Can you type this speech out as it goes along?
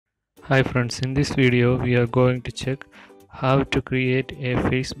Hi friends, in this video we are going to check how to create a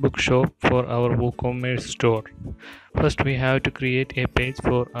Facebook shop for our WooCommerce store. First we have to create a page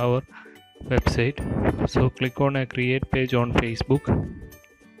for our website. So click on a create page on Facebook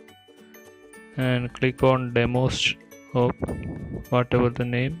and click on demo shop, whatever the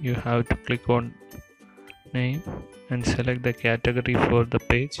name, you have to click on name and select the category for the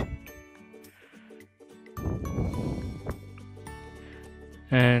page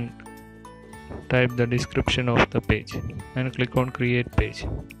and type the description of the page and click on create page.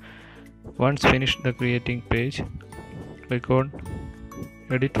 Once finished the creating page, click on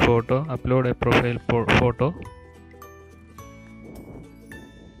edit photo, upload a profile photo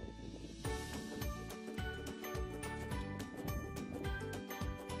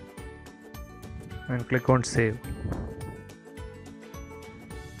and click on save.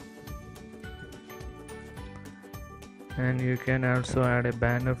 And you can also add a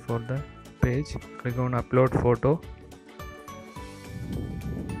banner for the page. Click on upload photo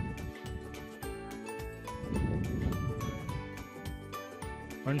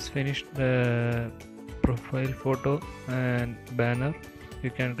once finished the profile photo and banner,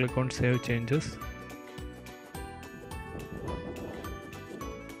 you can click on save changes.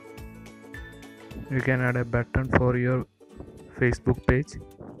 You can add a button for your Facebook page.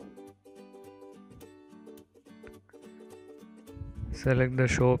 Select the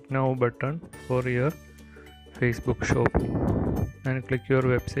shop now button for your Facebook shop and click your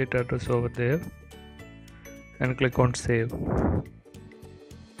website address over there and click on save.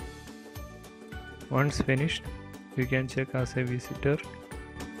 Once finished, you can check as a visitor.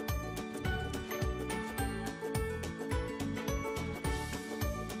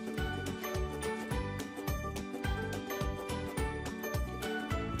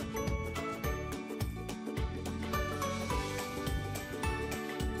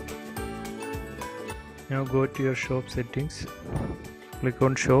 Now go to your shop settings, click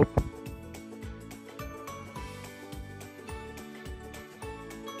on shop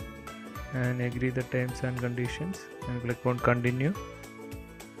and agree the terms and conditions and click on continue.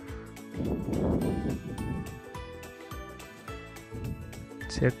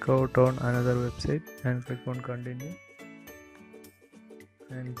 Check out on another website and click on continue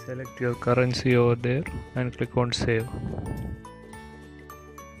and select your currency over there and click on save.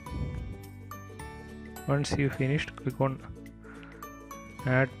 Once you finished, click on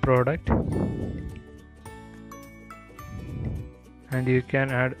add product and you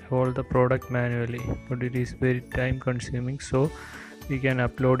can add all the product manually, but it is very time consuming, so we can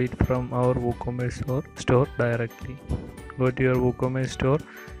upload it from our WooCommerce store directly. Go to your WooCommerce store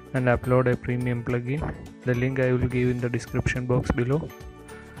and upload a premium plugin. The link I will give in the description box below.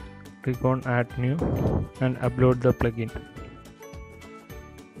 Click on add new and upload the plugin.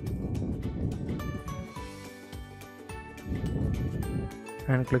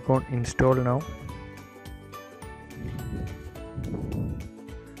 And click on install now.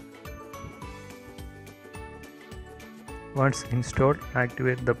 Once installed,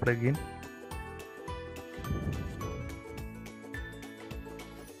 activate the plugin.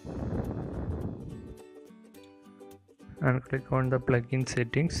 And click on the plugin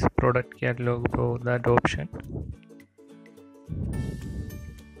settings, product catalog for that option.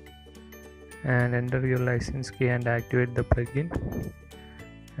 And enter your license key and activate the plugin.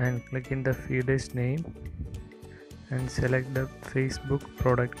 And click in the feeder's name and select the Facebook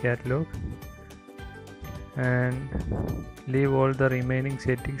product catalog and leave all the remaining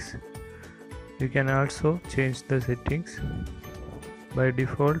settings. You can also change the settings. By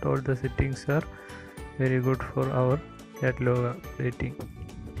default, all the settings are very good for our catalog updating.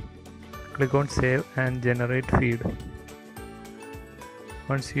 Click on save and generate feed.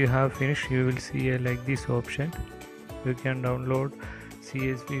 Once you have finished, you will see like this option. You can download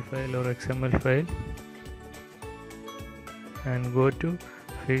CSV file or XML file and go to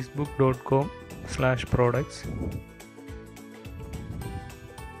facebook.com/products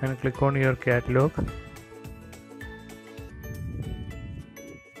and click on your catalog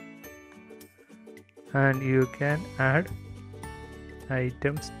and you can add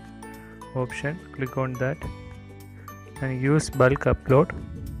items option. Click on that and use bulk upload.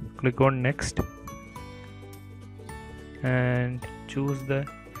 Click on next and choose the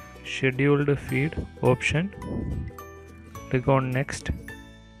scheduled feed option. Click on next.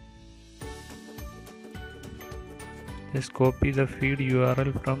 Just copy the feed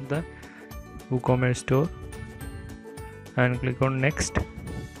URL from the WooCommerce store and click on next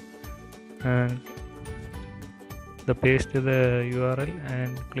and paste the URL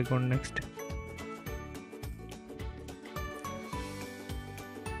and click on next.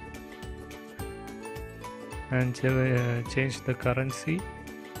 and change the currency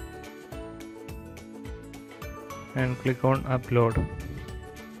and click on upload.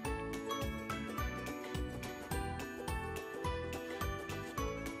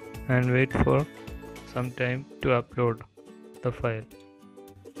 And wait for some time to upload the file.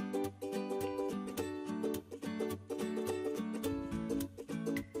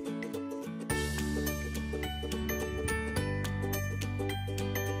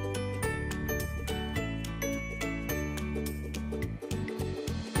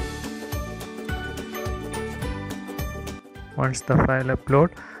 Once the file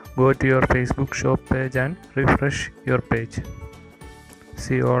upload, go to your Facebook shop page and refresh your page.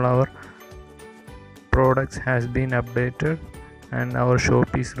 See, all our products has been updated and our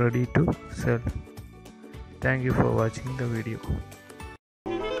shop is ready to sell. Thank you for watching the video.